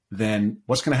that, then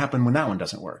what's going to happen when that one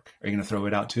doesn't work? Are you going to throw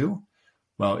it out too?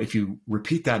 Well, if you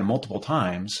repeat that multiple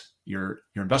times, your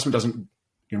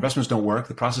investments don't work,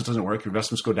 the process doesn't work, your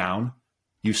investments go down,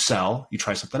 you sell, you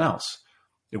try something else.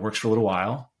 It works for a little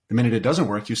while. The minute it doesn't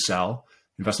work, you sell,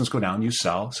 investments go down, you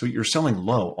sell. So you're selling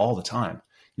low all the time.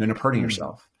 You end up hurting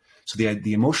yourself. So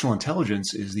the emotional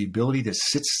intelligence is the ability to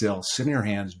sit still, sit in your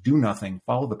hands, do nothing,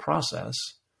 follow the process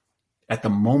at the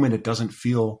moment it doesn't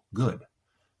feel good.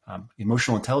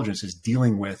 Emotional intelligence is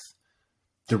dealing with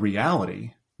the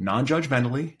reality,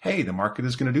 non-judgmentally. Hey, the market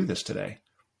is going to do this today.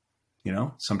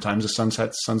 Sometimes the sun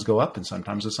sets, suns go up, and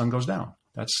sometimes the sun goes down.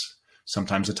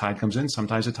 Sometimes the tide comes in,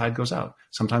 sometimes the tide goes out.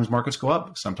 Sometimes markets go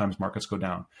up, sometimes markets go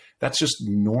down. That's just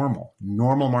normal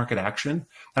market action.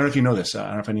 I don't know if you know this. I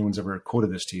don't know if anyone's ever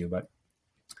quoted this to you, but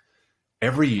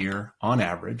every year, on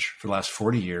average, for the last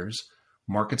 40 years,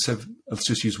 markets have, let's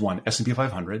just use one, S&P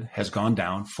 500 has gone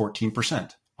down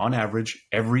 14%. On average,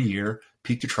 every year,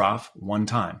 peak to trough, one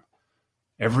time.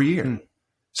 Every year.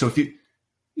 So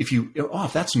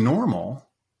if that's normal,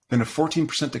 then a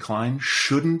 14% decline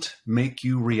shouldn't make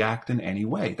you react in any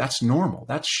way. That's normal.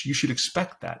 You should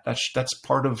expect that. That's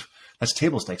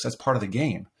table stakes. That's part of the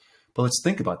game. But let's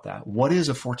think about that. What is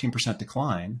a 14%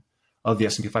 decline of the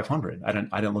S&P 500? I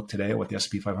didn't look today at what the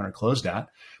S&P 500 closed at,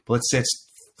 but let's say it's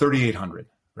 3,800,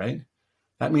 right?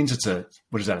 That means it's a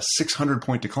 600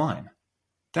 point decline.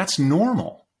 That's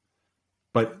normal.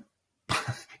 But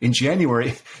in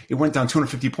January, it went down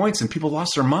 250 points and people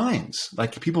lost their minds.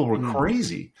 Like people were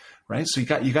crazy, right? So you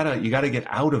got to get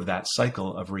out of that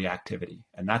cycle of reactivity.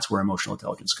 And that's where emotional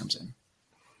intelligence comes in.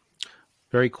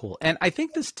 Very cool. And I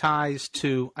think this ties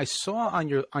to, I saw on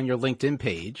your LinkedIn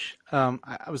page,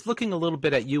 I was looking a little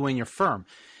bit at you and your firm,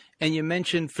 and you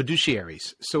mentioned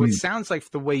fiduciaries. So it sounds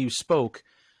like the way you spoke,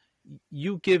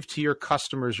 you give to your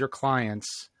customers, your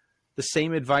clients, the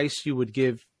same advice you would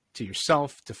give to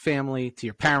yourself, to family, to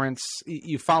your parents.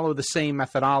 You follow the same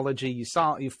methodology. You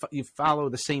follow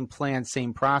the same plan,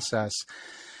 same process.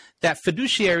 That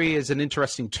fiduciary is an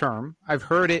interesting term. I've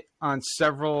heard it on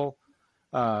several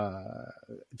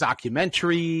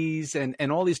documentaries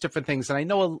and all these different things. And I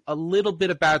know a little bit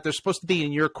about it. They're supposed to be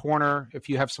in your corner if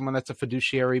you have someone that's a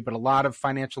fiduciary, but a lot of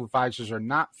financial advisors are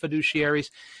not fiduciaries.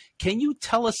 Can you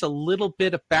tell us a little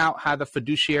bit about how the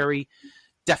fiduciary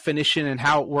definition and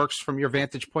how it works from your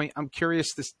vantage point? I'm curious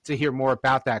to hear more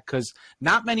about that, because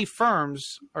not many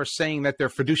firms are saying that they're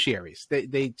fiduciaries.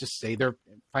 They just say they're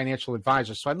financial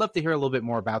advisors. So I'd love to hear a little bit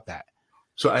more about that.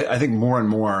 So I think more and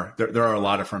more, there are a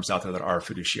lot of firms out there that are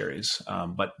fiduciaries.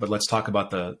 But let's talk about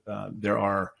there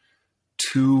are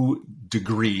two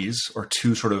degrees or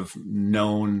two sort of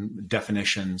known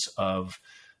definitions of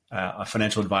a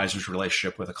financial advisor's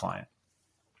relationship with a client.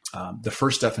 The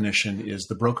first definition is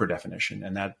the broker definition,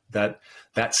 and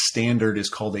that standard is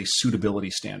called a suitability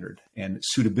standard. And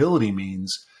suitability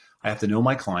means I have to know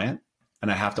my client and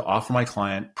I have to offer my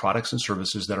client products and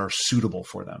services that are suitable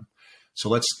for them. So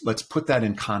let's put that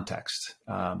in context.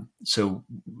 So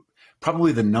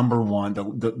probably the number one,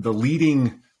 the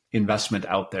leading investment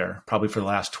out there, probably for the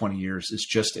last 20 years, is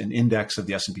just an index of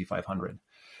the S&P 500.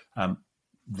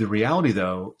 The reality,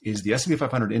 though, is the S&P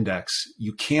 500 index,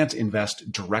 you can't invest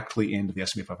directly into the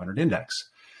S&P 500 index.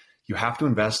 You have to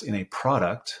invest in a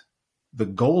product, the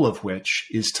goal of which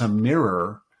is to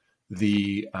mirror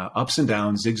the ups and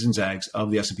downs, zigs and zags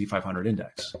of the S&P 500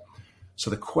 index. So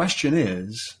the question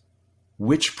is,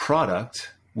 which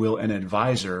product will an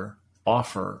advisor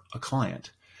offer a client?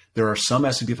 There are some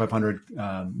S&P 500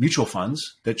 mutual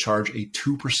funds that charge a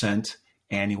 2%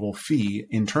 annual fee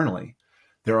internally.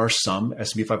 There are some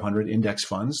S&P 500 index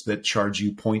funds that charge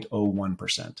you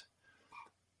 0.01%.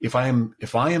 If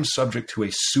I am subject to a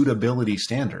suitability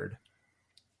standard,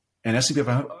 an S&P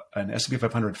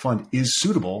 500 fund is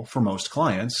suitable for most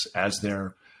clients as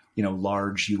their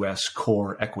large U.S.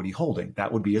 core equity holding.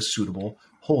 That would be a suitable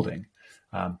holding.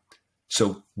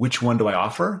 So which one do I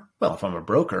offer? Well, if I'm a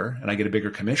broker and I get a bigger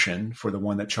commission for the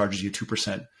one that charges you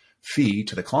 2% fee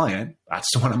to the client,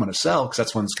 that's the one I'm going to sell because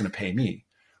that's the one that's going to pay me.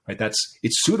 Right?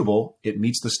 It's suitable. It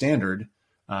meets the standard.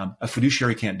 A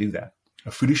fiduciary can't do that.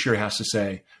 A fiduciary has to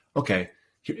say, okay,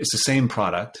 it's the same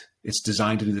product. It's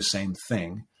designed to do the same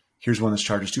thing. Here's one that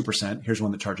charges 2%. Here's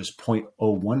one that charges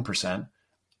 0.01%.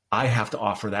 I have to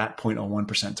offer that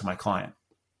 0.01% to my client.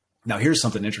 Now, here's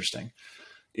something interesting.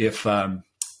 If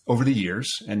over the years,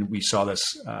 and we saw this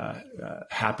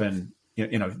happen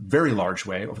in a very large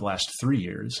way over the last 3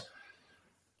 years.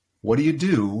 What do you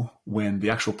do when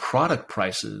the actual product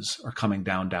prices are coming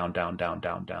down, down, down, down,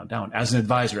 down, down, down? As an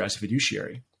advisor, as a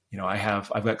fiduciary,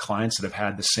 I've got clients that have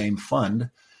had the same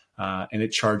fund, and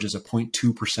it charges a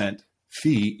 0.2%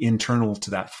 fee internal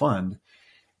to that fund.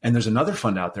 And there's another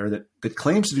fund out there that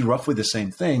claims to do roughly the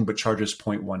same thing, but charges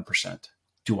 0.1%.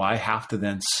 Do I have to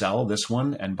then sell this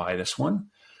one and buy this one?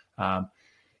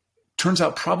 Turns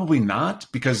out probably not,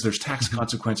 because there's tax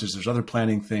consequences, there's other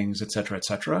planning things, et cetera, et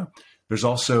cetera. There's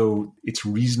also, it's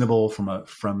reasonable from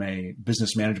a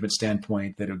business management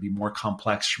standpoint that it would be more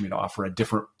complex for me to offer a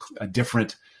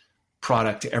different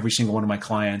product to every single one of my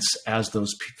clients as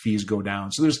those fees go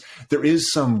down. So there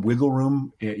is some wiggle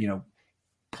room.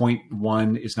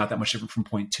 0.1 is not that much different from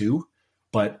 0.2,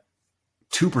 but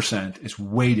 2% is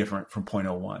way different from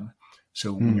 0.01.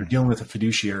 So when you're dealing with a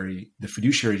fiduciary, the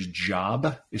fiduciary's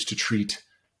job is to treat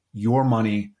your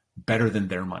money better than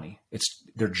their money.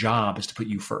 Their job is to put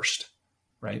you first,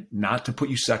 right? Not to put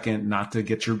you second, not to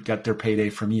get their payday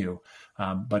from you,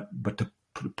 but to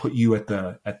put you at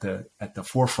the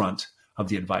forefront of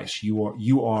the advice.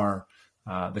 You are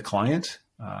the client.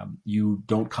 You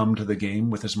don't come to the game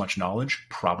with as much knowledge,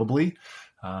 probably,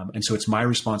 and so it's my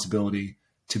responsibility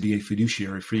to be a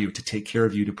fiduciary for you, to take care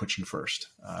of you, to put you first.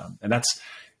 And that's,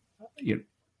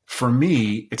 for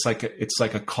me, it's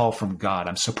like a call from God.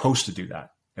 I'm supposed to do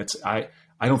that. I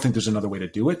don't think there's another way to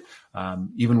do it.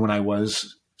 Even when I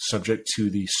was subject to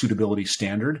the suitability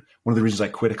standard, one of the reasons I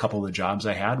quit a couple of the jobs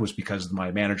I had was because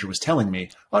my manager was telling me,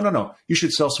 "Oh, no, you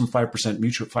should sell some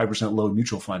 5% load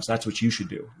mutual funds. That's what you should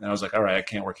do." And I was like, "All right, I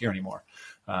can't work here anymore."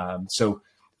 So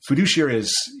fiduciary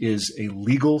is a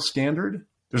legal standard.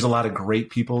 There's a lot of great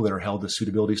people that are held to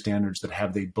suitability standards that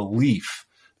have the belief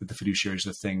that the fiduciary is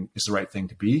the right thing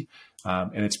to be,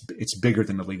 and it's bigger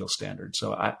than the legal standard.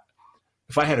 So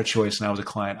if I had a choice and I was a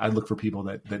client, I'd look for people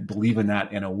that believe in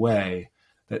that in a way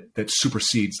that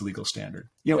supersedes the legal standard.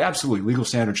 Absolutely, legal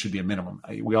standard should be a minimum.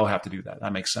 We all have to do that.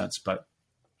 That makes sense, but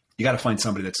you got to find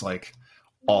somebody that's like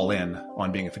all in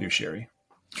on being a fiduciary.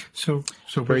 So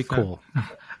very cool.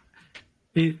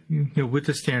 With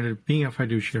the standard, being a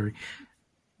fiduciary,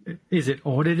 is it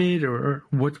audited, or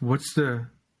what's the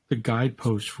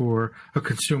guidepost for a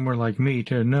consumer like me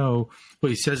to know?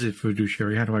 Well, he says it's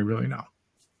fiduciary. How do I really know?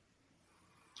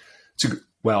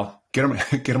 Well, get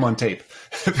him on tape.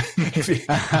 If they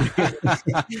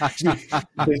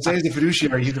say he's a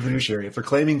fiduciary, he's a fiduciary. If they're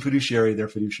claiming fiduciary, they're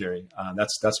fiduciary.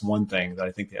 That's one thing that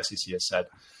I think the SEC has said.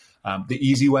 The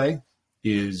easy way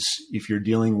is, if you're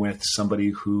dealing with somebody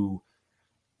who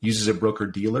uses a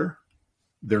broker-dealer,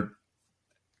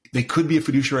 they could be a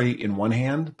fiduciary in one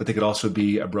hand, but they could also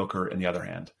be a broker in the other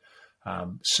hand.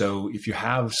 So if you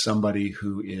have somebody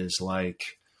who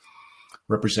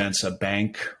represents a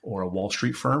bank or a Wall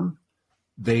Street firm,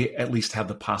 they at least have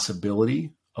the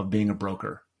possibility of being a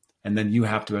broker. And then you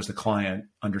have to, as the client,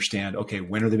 understand, okay,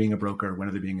 when are they being a broker? When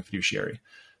are they being a fiduciary?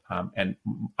 And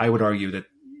I would argue that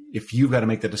if you've got to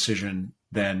make the decision,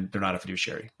 then they're not a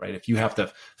fiduciary, right? If you have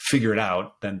to figure it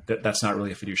out, then that's not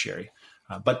really a fiduciary.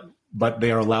 But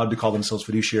they are allowed to call themselves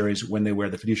fiduciaries when they wear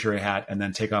the fiduciary hat and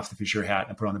then take off the fiduciary hat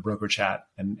and put on the brokerage hat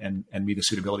and meet a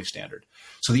suitability standard.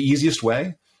 So the easiest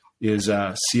way is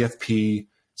CFP,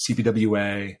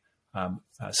 CPWA,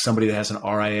 somebody that has an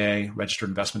RIA, registered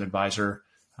investment advisor.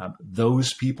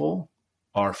 Those people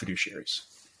are fiduciaries.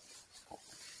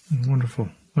 Wonderful.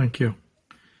 Thank you.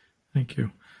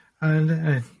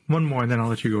 And one more, and then I'll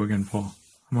let you go again, Paul.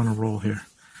 I'm on a roll here.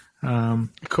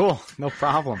 Cool. No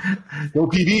problem. Go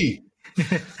PB.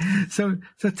 So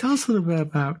tell us a little bit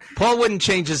about. Paul wouldn't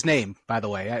change his name, by the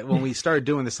way. When we started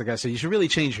doing this, the guy said, "You should really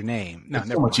change your name." No,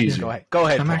 never mind. Easier. Go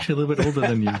ahead. I'm Paul. actually a little bit older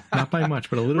than you, not by much,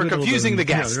 but a little bit older. We're confusing the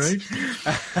guests, right?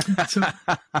 So,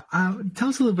 tell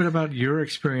us a little bit about your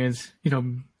experience.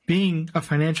 Being a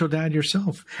financial dad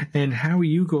yourself, and how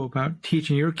you go about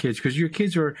teaching your kids, because your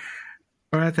kids are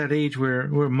at that age where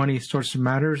money starts to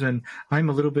matter, and I'm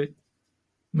a little bit.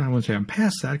 I wouldn't say I'm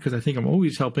past that, because I think I'm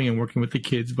always helping and working with the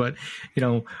kids, but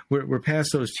we're past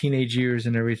those teenage years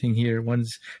and everything here.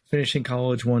 One's finishing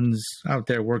college, one's out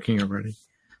there working already.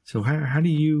 So how do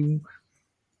you,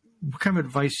 what kind of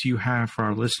advice do you have for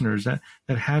our listeners that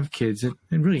have kids at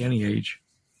really any age?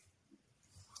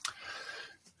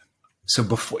 So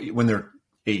when they're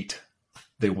 8,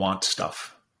 they want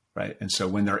stuff, right? And so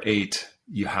when they're 8,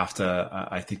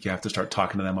 I think you have to start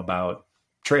talking to them about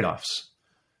trade-offs.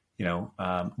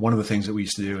 One of the things that we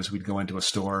used to do is we'd go into a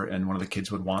store and one of the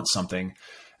kids would want something,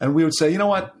 and we would say, "You know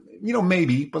what?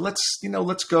 maybe, but let's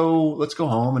go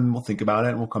home and we'll think about it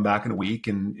and we'll come back in a week.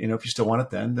 And, if you still want it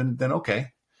then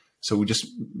okay. So we just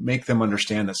make them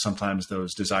understand that sometimes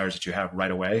those desires that you have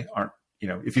right away aren't,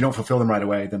 if you don't fulfill them right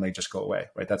away, then they just go away,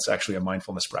 right? That's actually a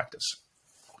mindfulness practice.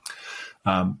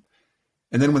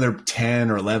 And then when they're 10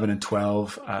 or 11 and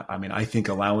 12, I think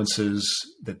allowances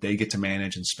that they get to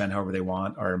manage and spend however they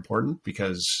want are important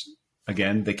because,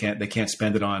 again, they can't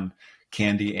spend it on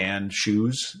candy and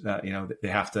shoes. They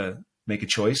have to make a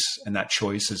choice, and that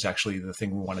choice is actually the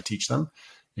thing we want to teach them,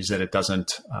 is that it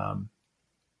doesn't.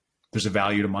 There's a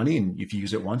value to money, and if you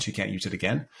use it once, you can't use it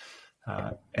again.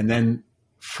 And then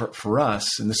for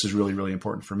us, and this is really, really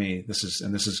important for me. This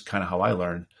is kind of how I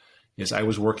learned. Is I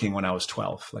was working when I was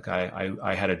 12. Like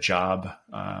I had a job.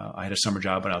 I had a summer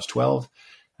job when I was 12.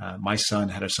 My son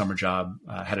had a summer job,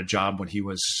 had a job when he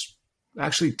was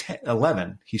actually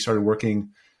 11. He started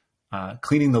working,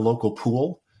 cleaning the local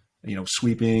pool,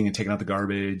 sweeping and taking out the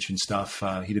garbage and stuff.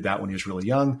 He did that when he was really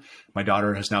young. My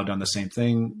daughter has now done the same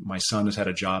thing. My son has had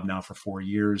a job now for 4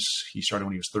 years. He started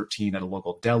when he was 13 at a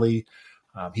local deli.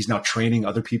 He's now training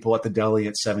other people at the deli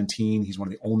at 17. He's one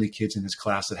of the only kids in his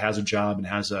class that has a job and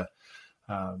he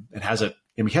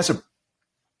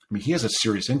has a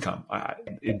serious income.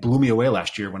 It blew me away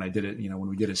last year when I did it, when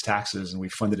we did his taxes and we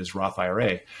funded his Roth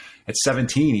IRA. At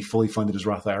 17, he fully funded his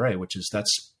Roth IRA,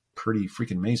 that's pretty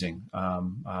freaking amazing.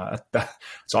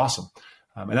 It's awesome.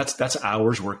 And that's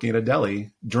hours working at a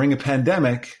deli during a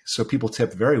pandemic. So people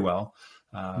tip very well.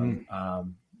 I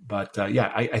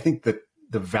think that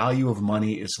the value of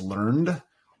money is learned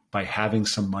by having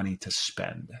some money to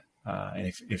spend.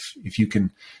 And if you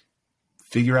can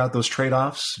figure out those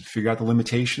trade-offs, figure out the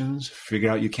limitations, figure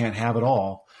out you can't have it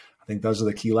all, I think those are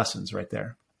the key lessons right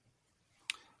there.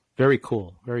 Very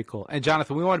cool. Very cool. And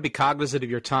Jonathan, we want to be cognizant of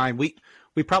your time. We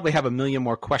probably have a million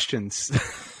more questions,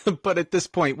 but at this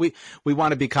point, we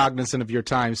want to be cognizant of your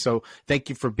time. So thank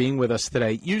you for being with us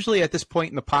today. Usually at this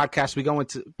point in the podcast, we go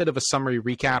into a bit of a summary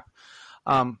recap.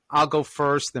 I'll go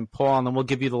first, then Paul, and then we'll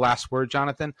give you the last word,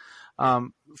 Jonathan.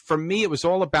 For me, it was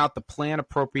all about the plan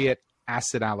appropriate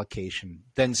asset allocation,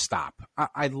 then stop.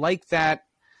 I like that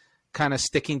kind of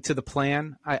sticking to the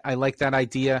plan. I like that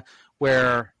idea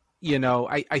where,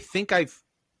 I think I've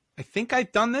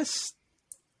done this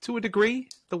to a degree,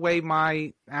 the way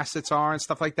my assets are and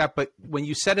stuff like that. But when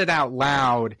you said it out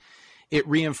loud, it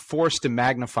reinforced and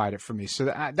magnified it for me. So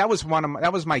that was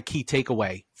my key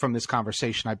takeaway from this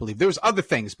conversation, I believe. There was other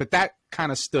things, but that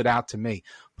kind of stood out to me.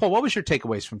 Paul, what was your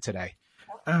takeaways from today?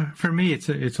 For me,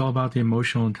 it's all about the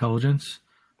emotional intelligence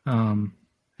and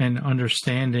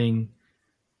understanding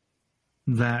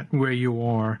that where you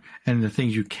are and the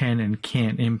things you can and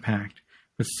can't impact,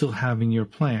 but still having your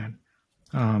plan.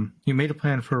 You made a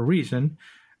plan for a reason,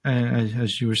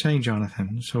 as you were saying,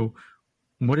 Jonathan. So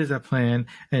what is that plan?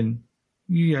 And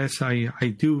yes, I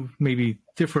do maybe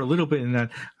differ a little bit in that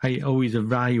I always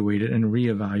evaluate it and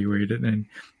reevaluate it and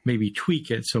maybe tweak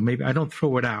it. So maybe I don't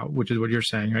throw it out, which is what you're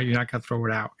saying, right? You're not going to throw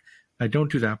it out. I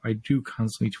don't do that, but I do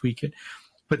constantly tweak it.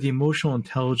 But the emotional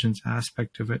intelligence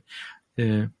aspect of it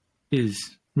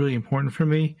is really important for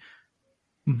me,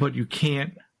 but you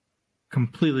can't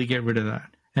completely get rid of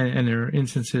that. And there are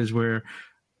instances where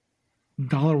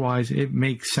dollar-wise, it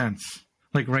makes sense.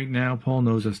 Like right now, Paul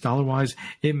knows us. Dollar-wise,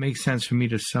 it makes sense for me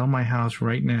to sell my house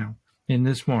right now in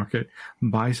this market,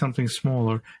 buy something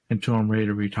smaller until I'm ready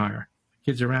to retire.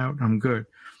 Kids are out, I'm good.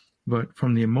 But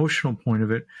from the emotional point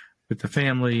of it, with the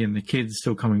family and the kids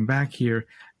still coming back here,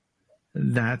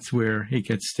 that's where it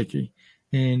gets sticky.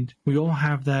 And we all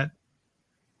have that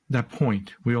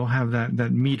point. We all have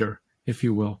that meter, if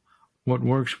you will. What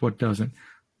works, what doesn't.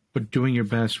 But doing your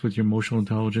best with your emotional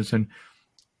intelligence and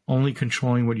only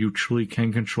controlling what you truly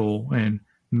can control and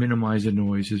minimize the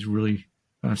noise is really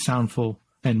soundful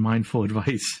and mindful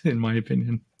advice, in my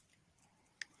opinion.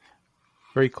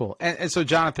 Very cool. And so,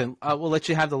 Jonathan, we'll let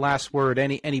you have the last word.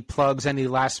 Any plugs, any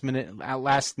last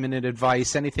minute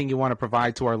advice, anything you want to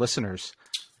provide to our listeners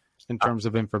in terms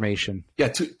of information? Yeah,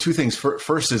 two things.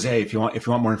 First is, if you want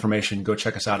more information, go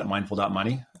check us out at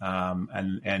mindful.money,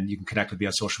 and you can connect with me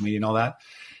on social media and all that.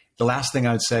 The last thing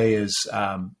I would say is,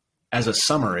 as a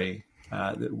summary,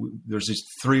 there's these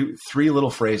three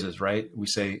little phrases, right? We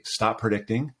say, stop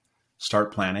predicting,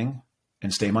 start planning,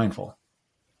 and stay mindful.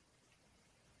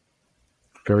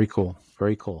 Very cool.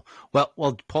 Very cool.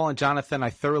 Well, Paul and Jonathan, I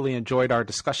thoroughly enjoyed our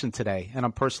discussion today, and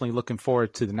I'm personally looking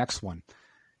forward to the next one.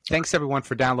 Thanks, everyone,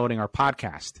 for downloading our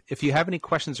podcast. If you have any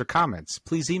questions or comments,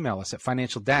 please email us at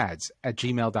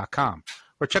financialdads@gmail.com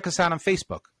or check us out on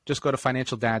Facebook. Just go to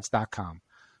financialdads.com.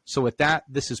 So with that,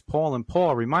 this is Paul and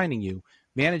Paul reminding you,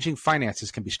 Managing finances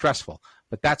can be stressful,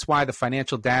 but that's why the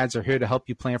Financial Dads are here to help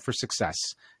you plan for success.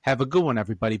 Have a good one,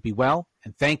 everybody. Be well,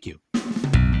 and thank you.